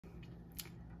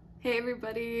Hey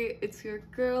everybody, it's your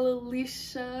girl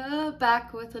Alicia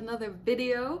back with another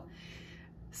video.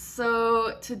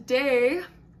 So today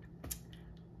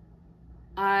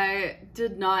I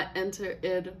did not enter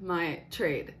in my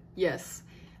trade. Yes,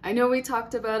 I know we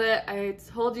talked about it. I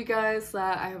told you guys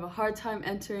that I have a hard time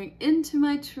entering into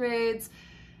my trades,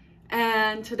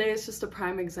 and today is just a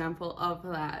prime example of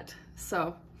that.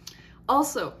 So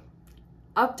also,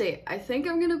 update. I think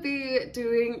I'm gonna be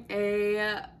doing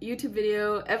a YouTube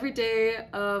video every day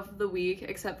of the week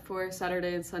except for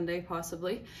Saturday and Sunday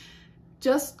possibly.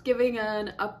 Just giving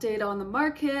an update on the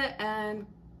market and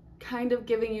kind of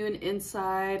giving you an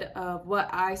insight of what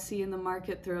I see in the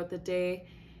market throughout the day,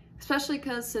 especially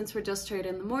because since we're just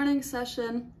trading the morning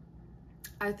session,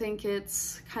 I think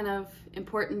it's kind of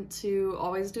important to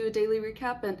always do a daily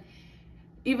recap. And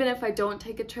even if I don't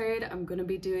take a trade, I'm going to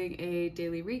be doing a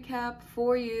daily recap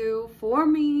for you, for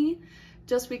me,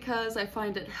 just because I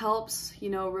find it helps,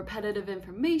 you know, repetitive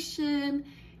information,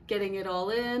 getting it all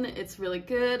in. It's really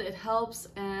good. It helps.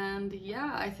 And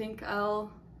yeah, I think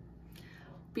I'll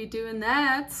be doing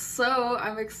that. So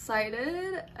I'm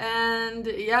excited. And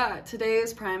yeah, today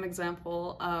is prime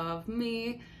example of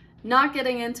me not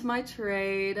getting into my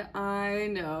trade. I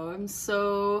know, I'm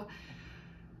so...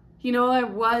 You know, I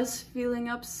was feeling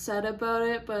upset about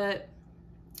it, but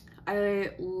I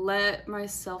let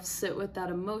myself sit with that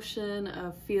emotion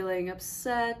of feeling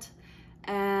upset,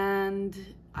 and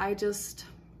I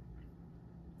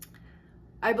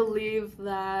believe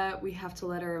that we have to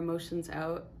let our emotions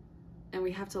out, and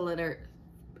we have to let our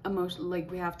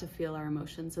we have to feel our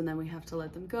emotions, and then we have to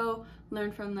let them go,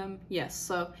 learn from them. Yes,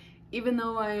 so even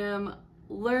though I am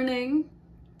learning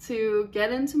to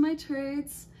get into my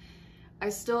trades, I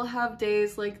still have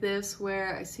days like this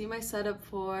where I see my setup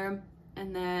form,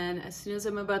 and then as soon as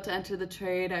I'm about to enter the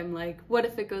trade, I'm like, what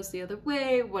if it goes the other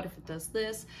way? What if it does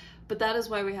this? But that is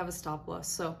why we have a stop loss.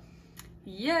 So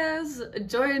yes,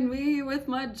 join me with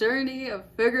my journey of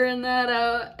figuring that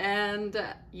out. And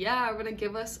yeah, I'm gonna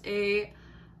give us a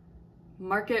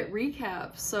market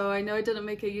recap. So I know I didn't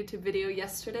make a YouTube video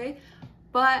yesterday,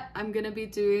 but I'm gonna be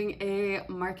doing a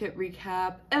market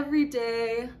recap every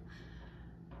day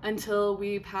until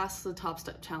we pass the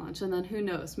TopStep challenge, and then who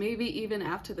knows, maybe even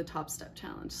after the TopStep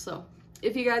challenge. So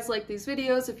if you guys like these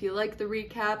videos, if you like the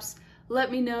recaps,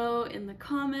 let me know in the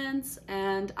comments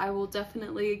and I will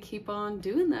definitely keep on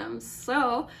doing them.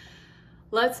 So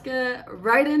let's get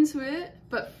right into it.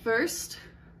 But first,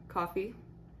 coffee.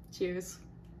 Cheers.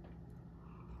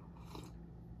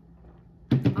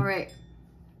 All right.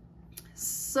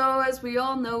 So as we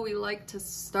all know, we like to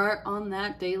start on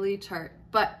that daily chart,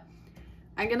 but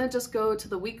I'm gonna just go to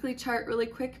the weekly chart really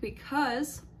quick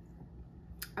because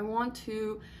I want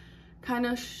to kind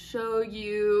of show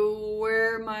you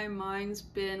where my mind's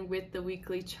been with the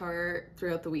weekly chart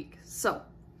throughout the week. So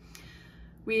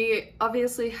we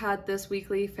obviously had this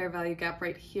weekly fair value gap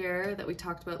right here that we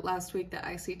talked about last week, that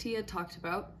ICT had talked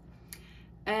about.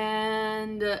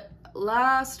 And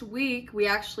last week we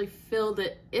actually filled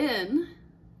it in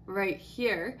right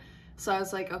here. So I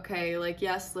was like, okay, like,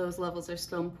 yes, those levels are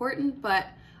still important, but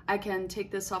I can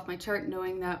take this off my chart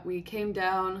knowing that we came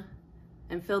down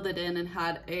and filled it in and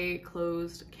had a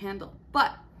closed candle.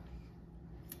 But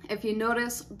if you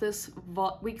notice this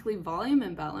weekly volume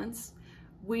imbalance,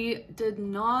 we did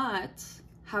not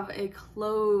have a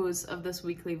close of this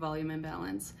weekly volume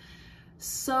imbalance.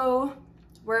 So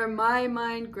where my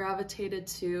mind gravitated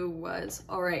to was,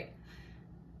 all right,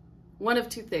 one of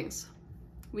two things.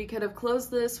 We could have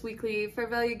closed this weekly fair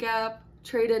value gap,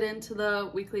 traded into the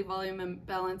weekly volume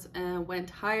imbalance and went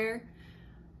higher.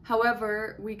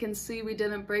 However, we can see we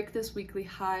didn't break this weekly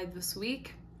high this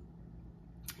week.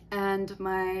 And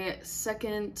my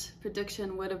second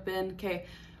prediction would have been, okay,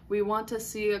 we want to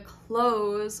see a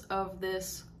close of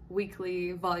this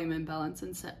weekly volume imbalance,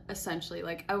 essentially.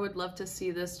 Like, I would love to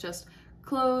see this just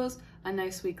close, a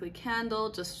nice weekly candle,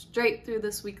 just straight through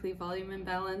this weekly volume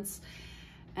imbalance,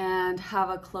 and have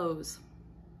a close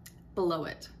below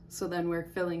it. So then we're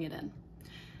filling it in.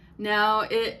 Now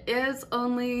it is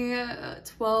only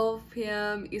 12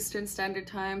 p.m. Eastern Standard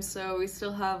Time, so we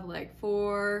still have like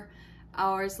 4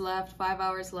 hours left, 5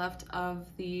 hours left of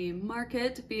the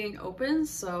market being open.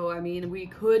 So I mean, we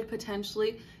could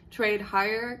potentially trade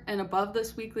higher and above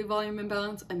this weekly volume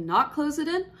imbalance and not close it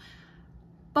in,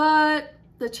 but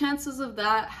the chances of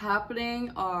that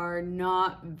happening are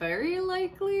not very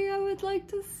likely, I would like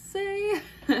to say.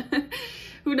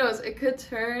 Who knows, it could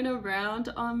turn around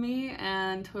on me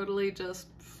and totally just,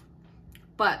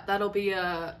 but that'll be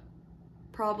a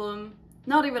problem,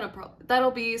 not even a problem,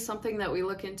 that'll be something that we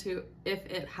look into if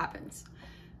it happens.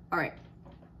 All right,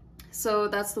 So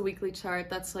that's the weekly chart.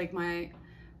 That's like my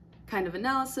kind of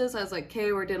analysis. I was like,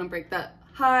 okay, we didn't break that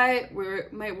high. We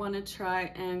might want to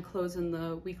try and close in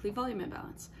the weekly volume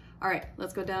imbalance. All right,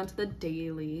 let's go down to the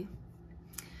daily.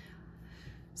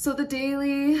 So the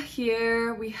daily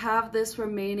here, we have this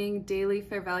remaining daily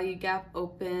fair value gap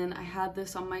open. I had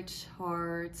this on my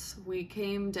charts. We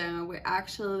came down. We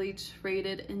actually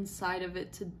traded inside of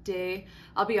it today.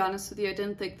 I'll be honest with you, I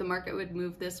didn't think the market would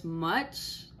move this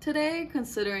much today,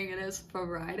 considering it is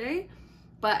Friday.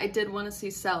 But I did want to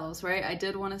see sells, right? I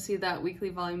did want to see that weekly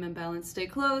volume imbalance stay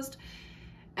closed.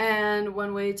 And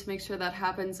one way to make sure that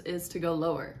happens is to go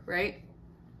lower, right?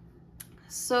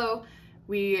 So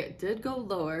we did go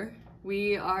lower.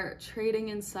 We are trading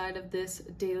inside of this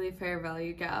daily fair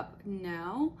value gap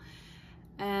now.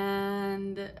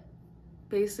 And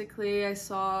basically I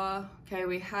saw, okay,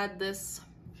 we had this,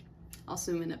 I'll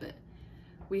zoom in a bit.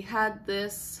 We had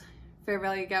this fair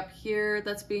value gap here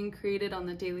that's being created on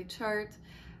the daily chart.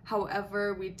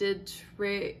 However, we did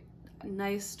trade,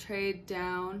 nice trade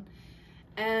down.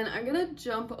 And I'm gonna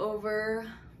jump over,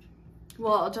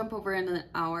 well, I'll jump over in an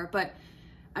hour, but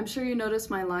I'm sure you noticed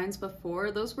my lines before.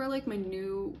 Those were like my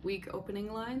new week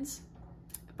opening lines,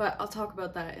 but I'll talk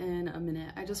about that in a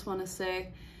minute. I just want to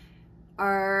say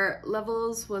our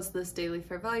levels was this daily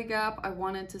fair value gap. I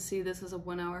wanted to see this as a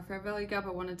 1 hour fair value gap.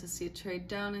 I wanted to see it trade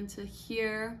down into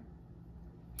here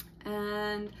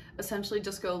and essentially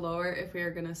just go lower if we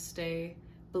are going to stay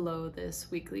below this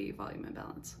weekly volume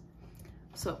imbalance.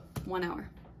 So 1 hour.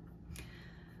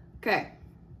 Okay.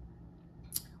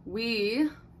 We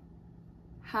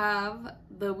have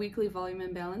the weekly volume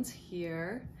imbalance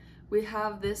here. We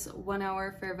have this 1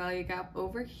 hour fair value gap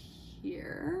over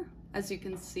here. As you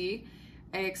can see,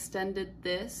 I extended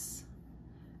this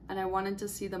and I wanted to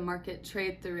see the market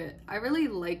trade through it. I really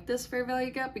like this fair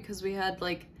value gap because we had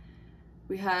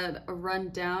a run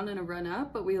down and a run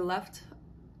up, but we left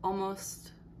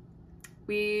almost,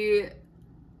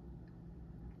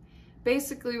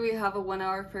 basically we have a 1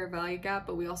 hour fair value gap,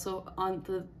 but we also, on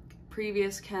the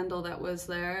previous candle that was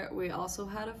there, we also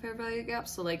had a fair value gap.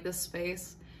 So like this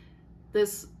space,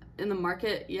 this in the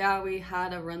market, yeah, we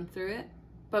had a run through it,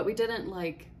 but we didn't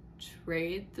like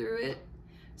trade through it.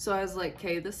 So I was like,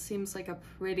 okay, this seems like a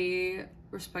pretty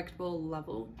respectable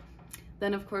level.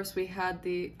 Then of course I had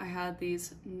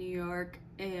these New York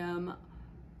AM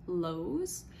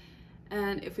lows.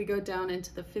 And if we go down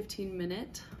into the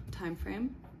 15-minute time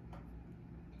frame,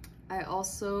 I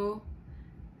also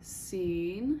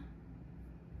seen,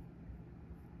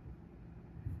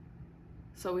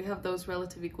 so we have those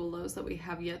relative equal lows that we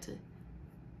have yet to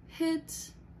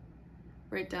hit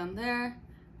right down there,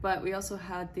 but we also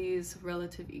had these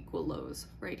relative equal lows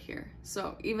right here.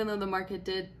 So even though the market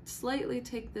did slightly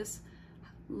take this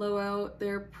low out,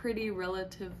 they're pretty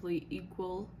relatively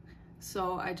equal.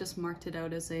 So I just marked it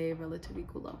out as a relative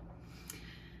equal low.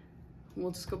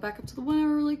 We'll just go back up to the 1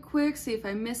 hour really quick, see if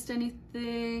I missed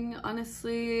anything.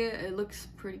 Honestly, it looks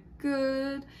pretty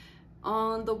good.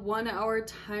 On the 1 hour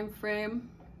time frame,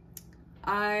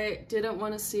 I didn't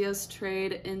want to see us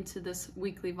trade into this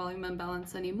weekly volume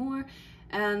imbalance anymore.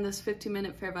 And this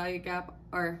 15-minute fair value gap,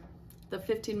 or the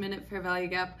 15-minute fair value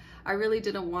gap, I really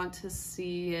didn't want to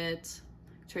see it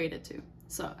traded to.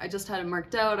 So I just had it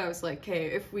marked out. I was like, okay,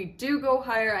 if we do go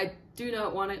higher, I do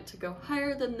not want it to go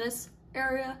higher than this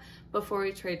area before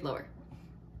we trade lower.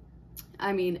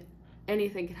 I mean,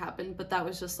 anything could happen, but that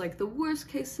was just like the worst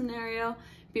case scenario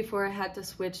before I had to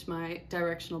switch my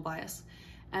directional bias.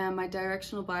 And my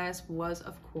directional bias was,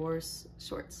 of course,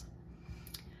 shorts.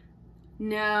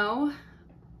 Now,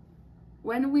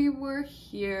 when we were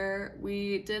here,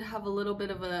 we did have a little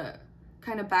bit of a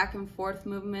kind of back and forth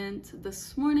movement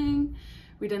this morning.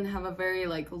 We didn't have a very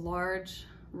like large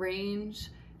range.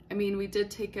 I mean, we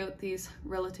did take out these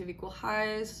relative equal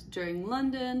highs during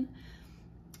London.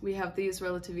 We have these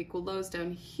relative equal lows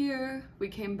down here. We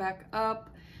came back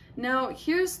up. Now,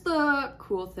 here's the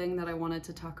cool thing that I wanted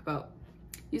to talk about.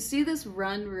 You see this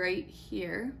run right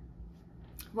here?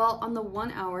 Well, on the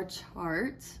 1 hour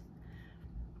chart,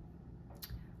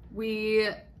 we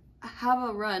have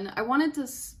a run. I wanted to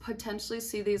potentially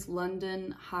see these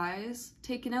London highs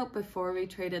taken out before we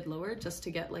traded lower, just to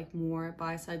get like more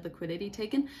buy side liquidity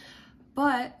taken.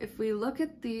 But if we look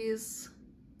at these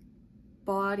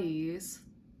bodies,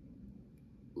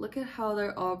 look at how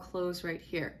they're all closed right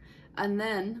here. And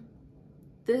then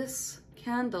this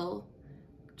candle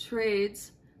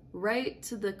trades right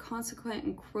to the consequent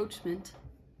encroachment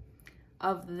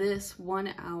of this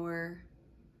 1 hour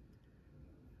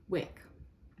wick.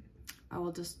 I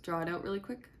will just draw it out really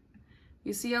quick.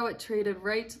 You see how it traded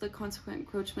right to the consequent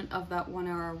encroachment of that 1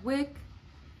 hour wick.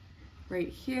 right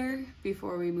here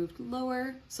before we moved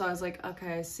lower. So I was like,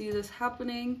 okay, I see this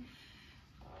happening.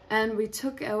 And we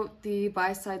took out the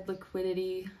buy-side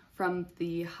liquidity from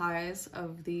the highs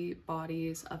of the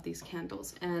bodies of these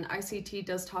candles. And ICT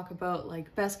does talk about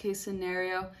like best case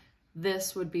scenario,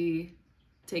 this would be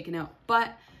taken out.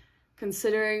 But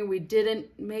considering we didn't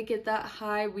make it that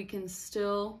high, we can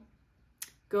still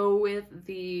go with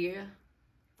the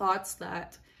thoughts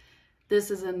that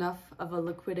this is enough of a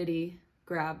liquidity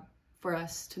grab for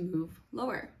us to move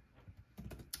lower.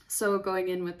 So going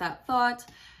in with that thought,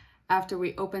 after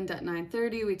we opened at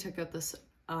 9:30, we took out this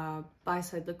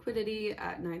buy-side liquidity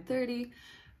at 9:30,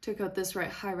 took out this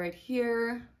high right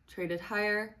here, traded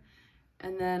higher,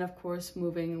 and then of course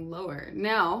moving lower.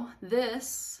 Now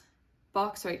this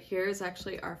box right here is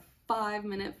actually our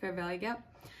 5-minute fair value gap.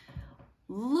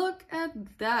 Look at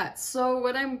that. So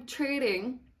when I'm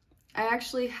trading, I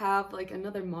actually have like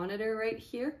another monitor right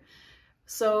here.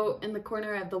 So in the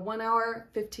corner I have the 1 hour,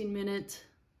 15-minute,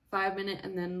 5-minute,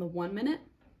 and then the 1 minute.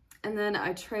 And then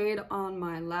I trade on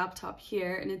my laptop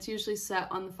here, and it's usually set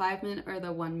on the 5-minute or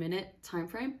the 1 minute time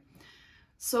frame.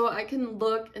 So I can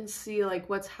look and see like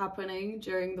what's happening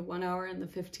during the 1 hour and the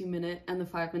 15-minute and the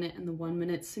 5-minute and the 1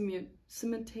 minute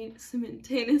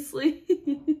simultaneously.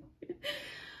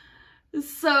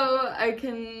 So I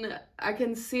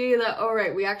can see that, all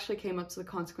right, we actually came up to the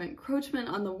consequent encroachment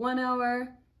on the 1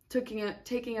 hour, taking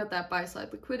out that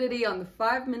buy-side liquidity. On the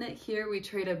 5-minute here, we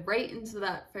traded right into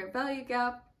that fair value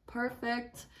gap.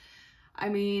 Perfect. I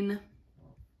mean,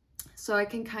 so I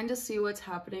can kind of see what's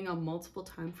happening on multiple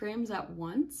time frames at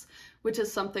once, which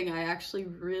is something I actually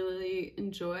really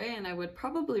enjoy and I would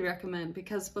probably recommend,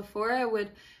 because before I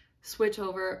would switch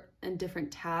over in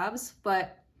different tabs,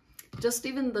 but just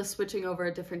even the switching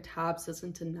over different tabs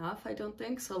isn't enough, I don't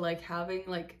think. So like having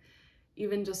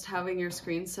even just having your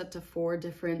screen set to 4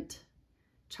 different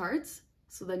charts,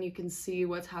 so then you can see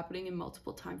what's happening in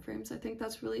multiple time frames. I think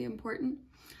that's really important.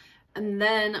 And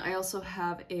then I also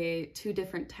have 2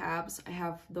 different tabs. I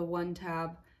have the one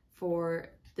tab for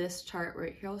this chart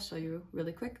right here. I'll show you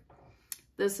really quick.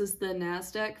 This is the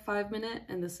NASDAQ 5-minute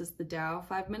and this is the Dow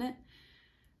 5-minute.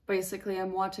 Basically,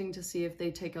 I'm watching to see if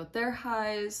they take out their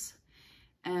highs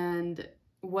and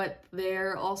what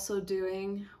they're also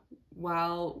doing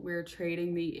while we're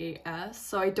trading the AS.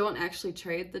 So I don't actually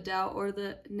trade the Dow or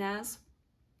the NAS,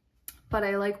 but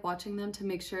I like watching them to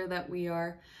make sure that we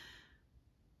are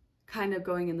kind of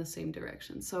going in the same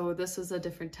direction. So this is a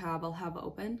different tab I'll have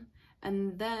open.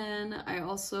 And then I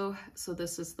also, so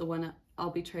this is the one I'll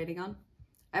be trading on.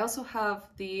 I also have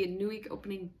the New Week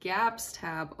Opening Gaps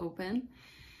tab open.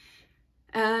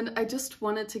 And I just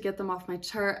wanted to get them off my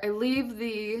chart. I leave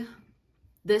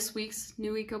this week's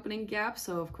New Week Opening Gap,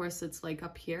 so of course it's like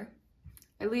up here.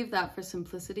 I leave that for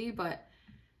simplicity, but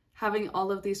having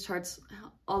all of these charts,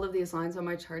 all of these lines on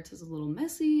my charts is a little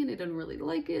messy and I didn't really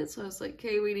like it. So I was like,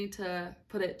 okay, we need to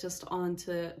put it just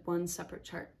onto one separate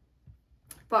chart.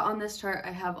 But on this chart,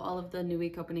 I have all of the New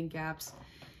Week Opening Gaps.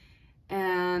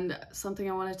 And something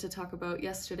I wanted to talk about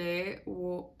yesterday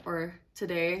or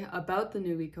today about the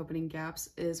New Week Opening Gaps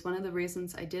is one of the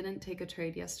reasons I didn't take a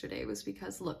trade yesterday was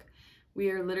because, look, we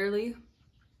are literally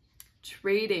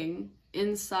trading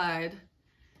inside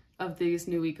of these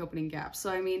New Week Opening Gaps. So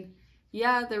I mean,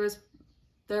 yeah, there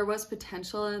was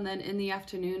potential, and then in the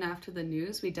afternoon after the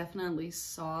news, we definitely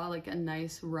saw like a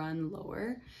nice run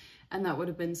lower, and that would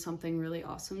have been something really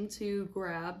awesome to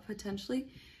grab potentially.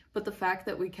 But the fact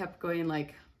that we kept going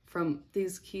like from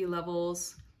these key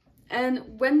levels,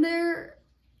 and when they're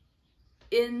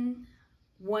in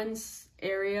one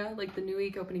area, like the New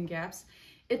Week Opening Gaps,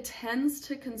 it tends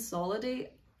to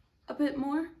consolidate a bit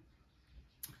more.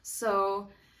 So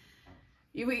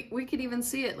we could even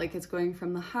see it, like it's going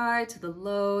from the high to the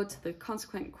low, to the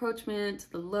consequent encroachment,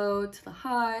 to the low, to the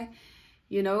high,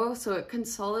 you know, so it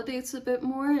consolidates a bit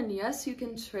more. And yes, you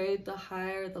can trade the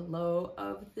high or the low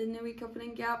of the New Week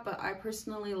Opening Gap, but I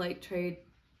personally like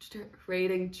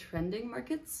trading trending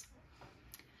markets.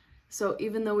 So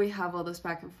even though we have all this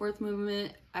back and forth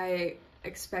movement, I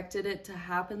expected it to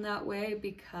happen that way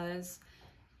because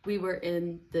we were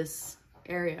in this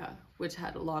area, which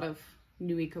had a lot of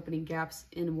New Week Opening Gaps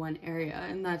in one area.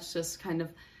 And that's just kind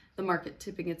of the market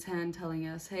tipping its hand, telling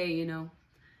us, hey, you know,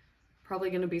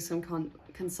 probably going to be some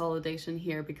consolidation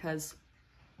here because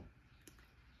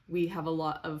we have a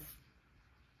lot of,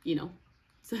 you know,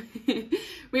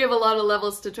 we have a lot of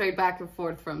levels to trade back and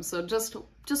forth from. So just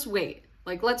wait,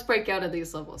 like let's break out of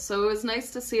these levels. So it was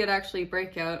nice to see it actually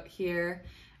break out here.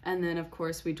 And then of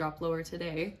course we dropped lower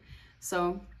today.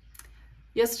 So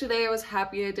yesterday I was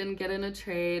happy I didn't get in a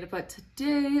trade, but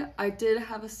today I did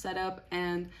have a setup,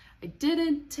 and I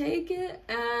didn't take it,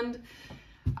 and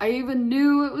I even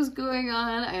knew what was going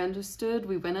on. I understood.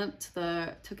 We went up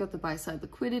to took out the buy side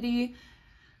liquidity,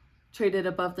 traded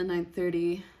above the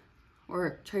 930,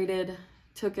 or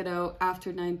took it out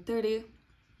after 930.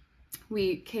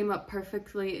 We came up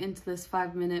perfectly into this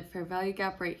 5-minute fair value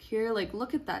gap right here. Like,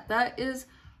 look at that. That is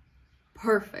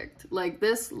perfect. Like,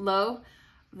 this low,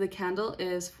 the candle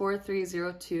is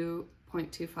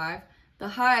 4302.25. The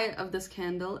high of this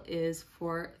candle is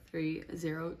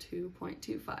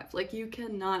 4302.25. Like, you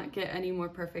cannot get any more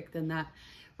perfect than that.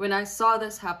 When I saw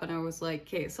this happen, I was like,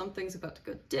 okay, something's about to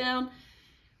go down.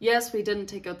 Yes, we didn't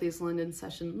take out these London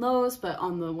session lows, but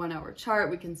on the 1-hour chart,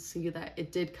 we can see that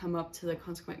it did come up to the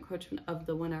consequent encroachment of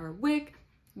the 1-hour wick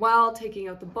while taking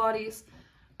out the bodies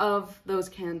of those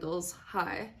candles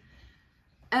high.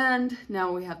 And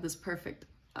now we have this perfect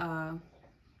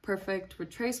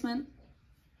retracement.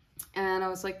 And I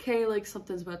was like, okay, like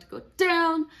something's about to go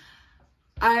down.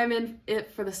 I'm in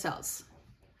it for the sells.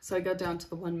 So I go down to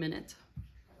the 1 minute.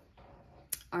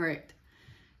 All right.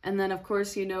 And then of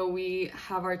course, you know, we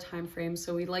have our time frame.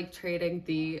 So we like trading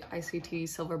the ICT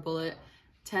silver bullet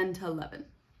 10 to 11.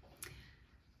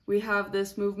 We have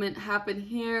this movement happen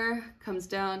here, comes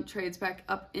down, trades back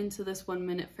up into this 1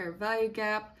 minute fair value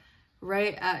gap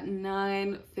right at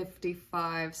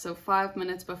 9:55. So 5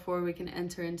 minutes before we can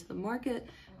enter into the market.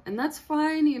 And that's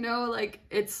fine, you know, like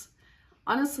it's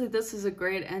honestly, this is a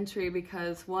great entry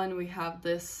because one, we have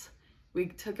this, we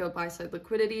took out buy side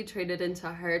liquidity, traded into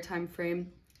a higher time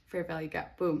frame, fair value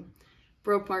gap, boom.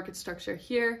 Broke market structure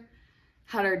here,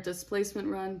 had our displacement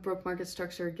run, broke market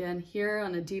structure again here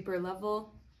on a deeper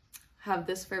level, have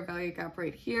this fair value gap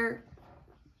right here.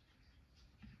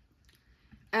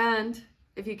 And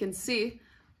if you can see,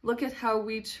 look at how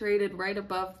we traded right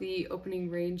above the opening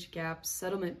range gap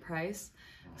settlement price.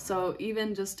 So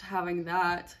even just having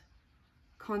that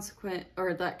consequent,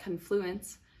 or that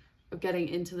confluence of getting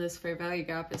into this fair value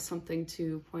gap is something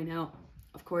to point out.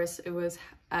 Of course, it was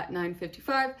at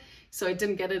 9:55, so I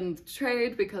didn't get in the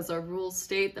trade because our rules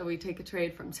state that we take a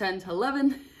trade from 10 to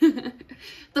 11.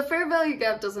 The fair value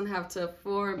gap doesn't have to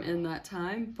form in that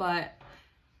time, but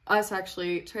us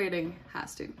actually trading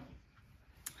has to.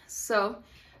 So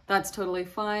that's totally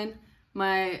fine.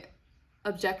 My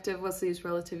objective was these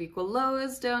relative equal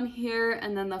lows down here,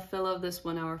 and then the fill of this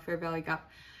 1 hour fair value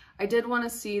gap. I did want to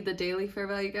see the daily fair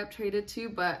value gap traded too,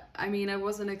 but I mean, I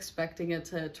wasn't expecting it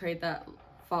to trade that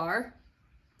far,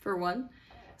 for one.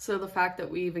 So the fact that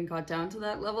we even got down to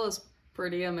that level is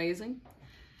pretty amazing.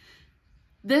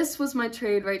 This was my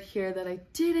trade right here that I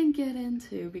didn't get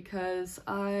into because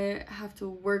I have to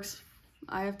work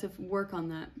on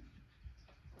that.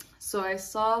 So I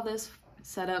saw this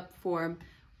setup form.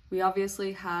 We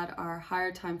obviously had our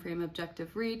higher time frame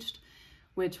objective reached,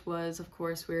 which was, of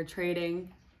course, we were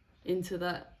trading into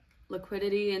the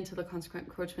liquidity, into the consequent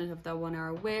encroachment of that 1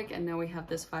 hour wick, and now we have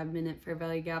this 5 minute fair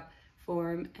value gap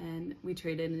form, and we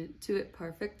traded into it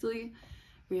perfectly.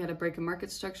 We had a break in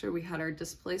market structure, we had our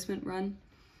displacement run.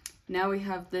 Now we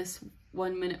have this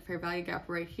 1 minute fair value gap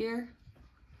right here.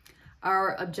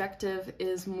 Our objective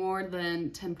is more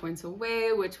than 10 points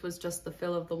away, which was just the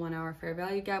fill of the 1 hour fair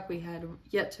value gap. We had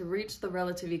yet to reach the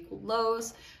relative equal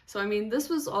lows. So, I mean, this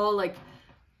was all like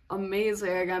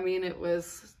amazing. I mean, it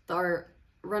was our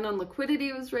run on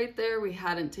liquidity was right there. We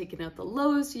hadn't taken out the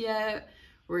lows yet.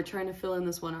 We were trying to fill in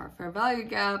this 1 hour fair value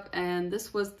gap, and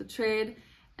this was the trade.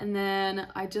 And then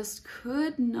I just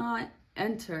could not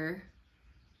enter.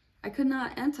 I could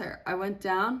not enter. I went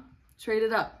down,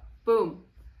 traded up, boom.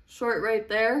 Short right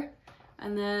there,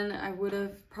 and then I would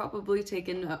have probably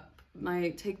taken up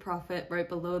my take profit right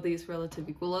below these relative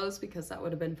equal lows because that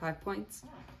would have been 5 points.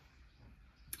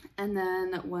 And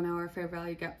then 1 hour fair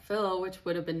value gap fill, which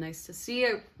would have been nice to see.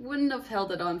 I wouldn't have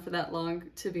held it on for that long,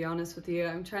 to be honest with you.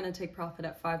 I'm trying to take profit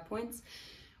at 5 points,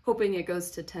 hoping it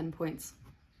goes to 10 points.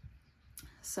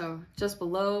 So just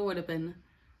below would have been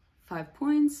 5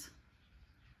 points,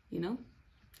 you know.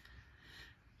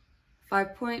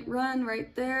 5 point run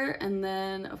right there, and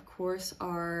then of course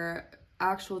our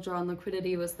actual draw on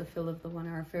liquidity was the fill of the 1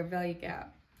 hour fair value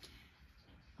gap.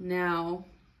 Now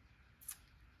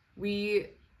we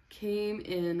came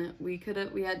in, we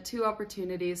had two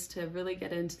opportunities to really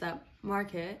get into that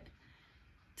market,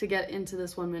 to get into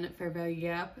this 1 minute fair value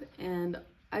gap, and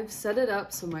I've set it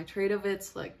up so my trade of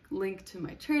it's like linked to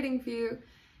my trading view.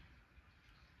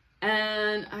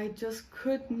 And I just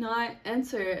could not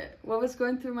enter it. What was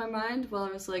going through my mind? Well, I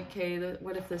was like, okay,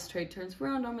 what if this trade turns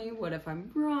around on me? What if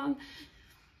I'm wrong?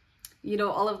 You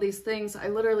know, all of these things. I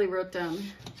literally wrote down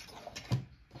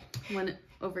one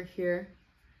over here.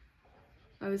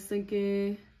 I was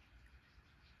thinking,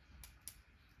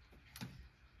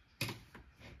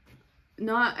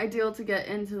 not ideal to get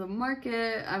into the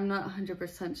market. I'm not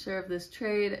 100% sure of this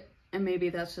trade, and maybe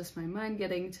that's just my mind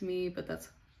getting to me, but that's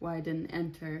why I didn't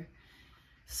enter.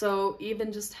 So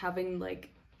even just having like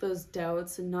those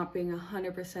doubts and not being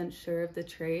 100% sure of the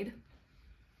trade,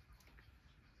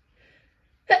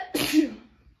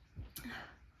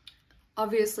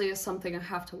 obviously is something I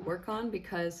have to work on,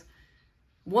 because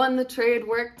one, the trade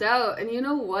worked out, and you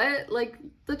know what? Like,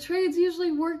 the trades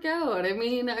usually work out. I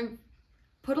mean, I've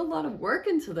put a lot of work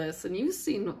into this, and you've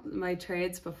seen my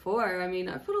trades before. I mean,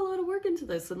 I put a lot of work into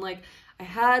this, and like, I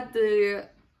had the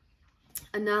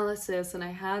analysis and I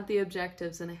had the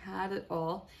objectives and I had it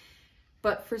all,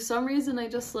 but for some reason I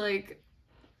just like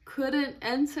couldn't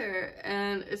enter,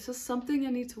 and it's just something I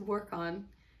need to work on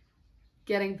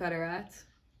getting better at.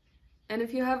 And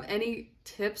if you have any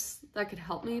tips that could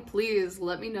help me, please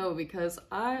let me know, because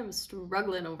I'm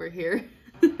struggling over here.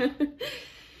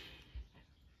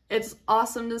 It's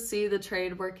awesome to see the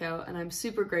trade work out, and I'm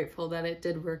super grateful that it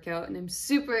did work out, and I'm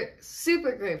super,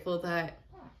 super grateful that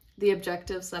the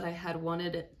objectives that I had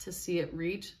wanted it to see it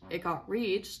reach, it got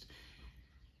reached.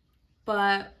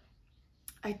 But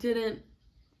I didn't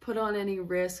put on any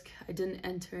risk. I didn't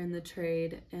enter in the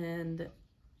trade, and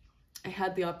I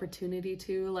had the opportunity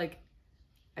to, like,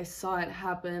 I saw it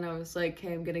happen. I was like,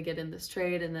 okay, I'm gonna get in this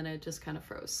trade, and then it just kind of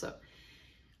froze. So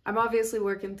I'm obviously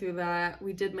working through that.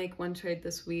 We did make one trade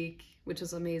this week, which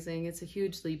is amazing. It's a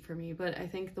huge leap for me, but I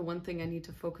think the one thing I need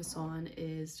to focus on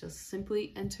is just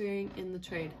simply entering in the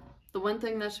trade. The one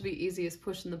thing that should be easy is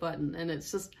pushing the button, and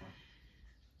it's just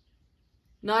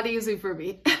not easy for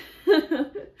me.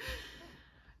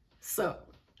 So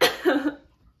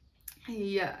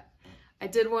yeah, I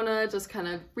did want to just kind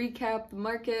of recap the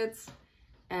markets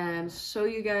and show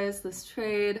you guys this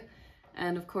trade.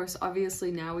 And of course,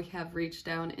 obviously now we have reached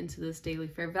down into this daily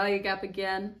fair value gap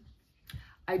again.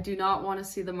 I do not want to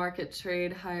see the market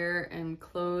trade higher and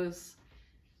close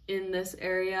in this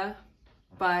area.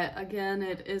 But again,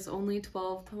 it is only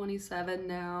 12:27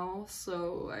 now,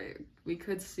 so we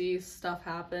could see stuff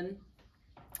happen.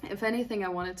 If anything, I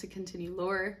wanted to continue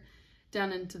lower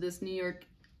down into this New York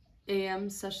AM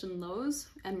session lows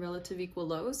and relative equal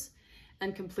lows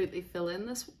and completely fill in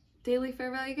this daily fair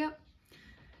value gap.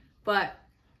 But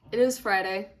it is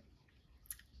Friday,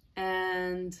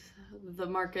 and the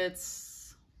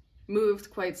markets moved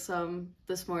quite some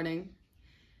this morning.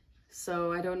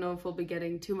 So I don't know if we'll be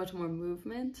getting too much more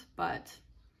movement, but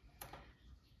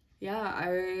yeah,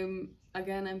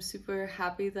 I'm super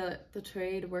happy that the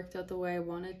trade worked out the way I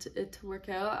wanted it to work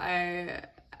out. I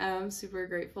am super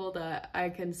grateful that I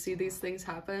can see these things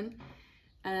happen,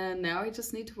 and now I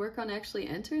just need to work on actually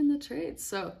entering the trade.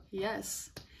 So yes,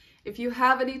 if you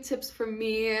have any tips for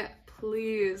me,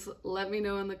 please let me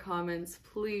know in the comments,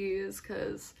 please,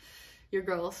 because your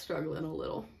girl's struggling a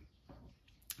little.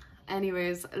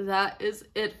 Anyways, that is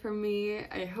it for me.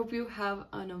 I hope you have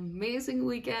an amazing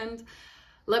weekend.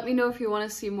 Let me know if you want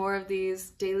to see more of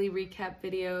these daily recap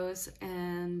videos,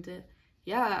 and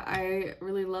yeah, I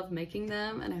really love making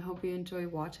them, and I hope you enjoy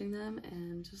watching them,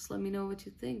 and just let me know what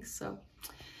you think. So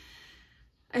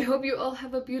I hope you all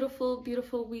have a beautiful,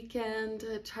 beautiful weekend.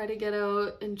 Try to get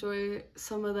out, enjoy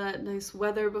some of that nice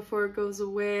weather before it goes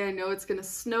away. I know it's gonna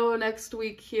snow next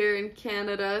week here in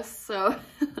Canada, so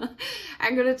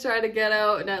I'm gonna try to get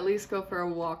out and at least go for a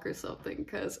walk or something,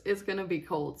 because it's gonna be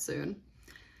cold soon.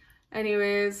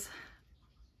 Anyways,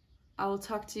 I will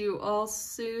talk to you all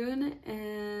soon,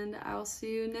 and I'll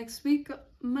see you next week,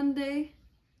 Monday.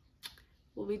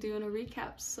 We'll be doing a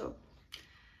recap, so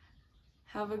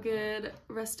have a good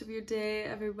rest of your day,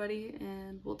 everybody,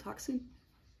 and we'll talk soon.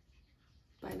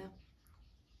 Bye now.